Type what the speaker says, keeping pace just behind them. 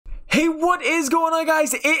Hey, what is going on,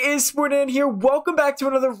 guys? It is Sportan here. Welcome back to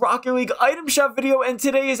another Rocket League item shop video, and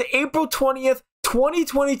today is April 20th,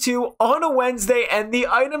 2022 on a Wednesday, and the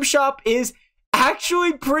item shop is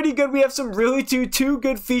actually pretty good. We have some really two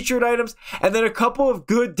good featured items, and then a couple of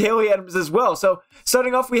good daily items as well. So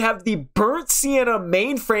starting off, we have the Burnt Sienna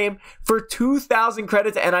Mainframe for 2,000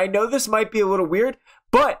 credits, and I know this might be a little weird,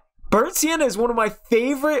 but Burnt Sienna is one of my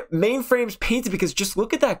favorite mainframes painted because just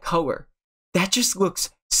look at that color. That just looks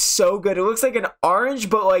so good. It looks like an orange,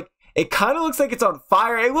 but like it kind of looks like it's on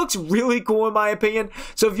fire. It looks really cool in my opinion.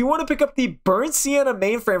 So if you want to pick up the Burnt Sienna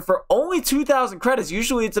Mainframe for only 2,000 credits,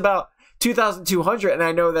 usually it's about 2,200, and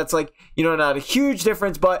I know that's like, you know, not a huge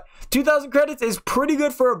difference, but 2,000 credits is pretty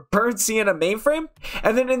good for a Burnt Sienna Mainframe.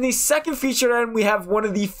 And then in the second featured item, we have one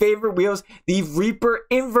of the favorite wheels, the Reaper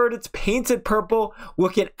Invert. It's painted purple,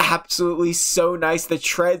 looking absolutely so nice. The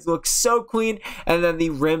treads look so clean, and then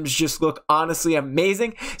the rims just look honestly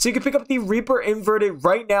amazing. So you can pick up the Reaper Inverted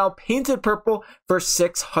right now, painted purple, for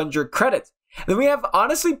 600 credits. And then we have,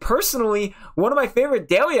 honestly, personally, one of my favorite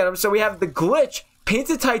daily items. So we have the Glitch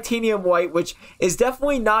painted titanium white, which is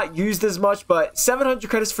definitely not used as much, but 700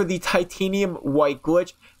 credits for the titanium white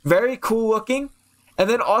glitch. Very cool looking. And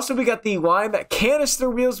then also we got the lime canister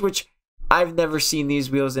wheels, which I've never seen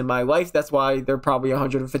these wheels in my life. That's why they're probably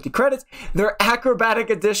 150 credits. They're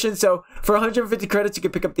acrobatic edition, so for 150 credits you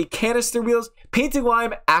can pick up the canister wheels painted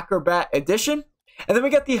lime acrobat edition. And then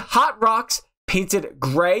we got the hot rocks painted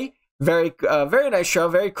gray. Very nice trail,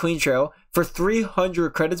 very clean trail for 300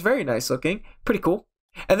 credits. Very nice looking, pretty cool.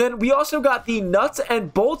 And then we also got the nuts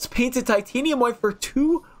and bolts painted titanium white for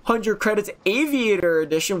 200 credits, aviator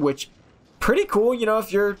edition, which pretty cool. You know,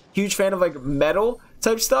 if you're a huge fan of like metal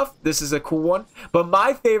type stuff, this is a cool one. But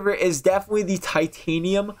my favorite is definitely the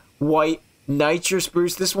titanium white nitrous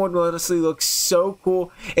boost. This one honestly looks so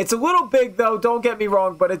cool. It's a little big though, don't get me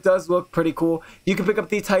wrong, but it does look pretty cool. You can pick up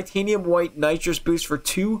the titanium white nitrous boost for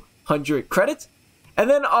 200 credits. And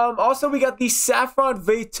then also we got the saffron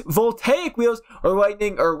voltaic wheels or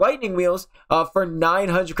lightning wheels for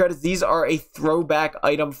 900 credits. These are a throwback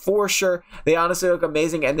item for sure. They honestly look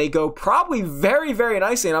amazing, and they go probably very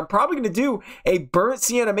nicely, and I'm probably going to do a Burnt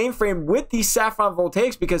Sienna Mainframe with these saffron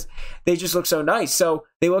voltaics because they just look so nice. So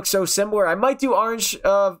they look so similar. I might do orange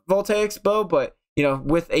voltaics bow, but you know,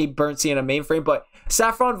 with a Burnt Sienna Mainframe, but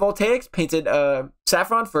saffron voltaics painted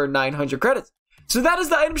saffron for 900 credits. So that is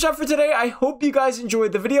the item shop for today. I hope you guys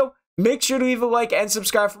enjoyed the video. Make sure to leave a like and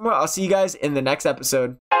subscribe for more. I'll see you guys in the next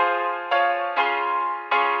episode.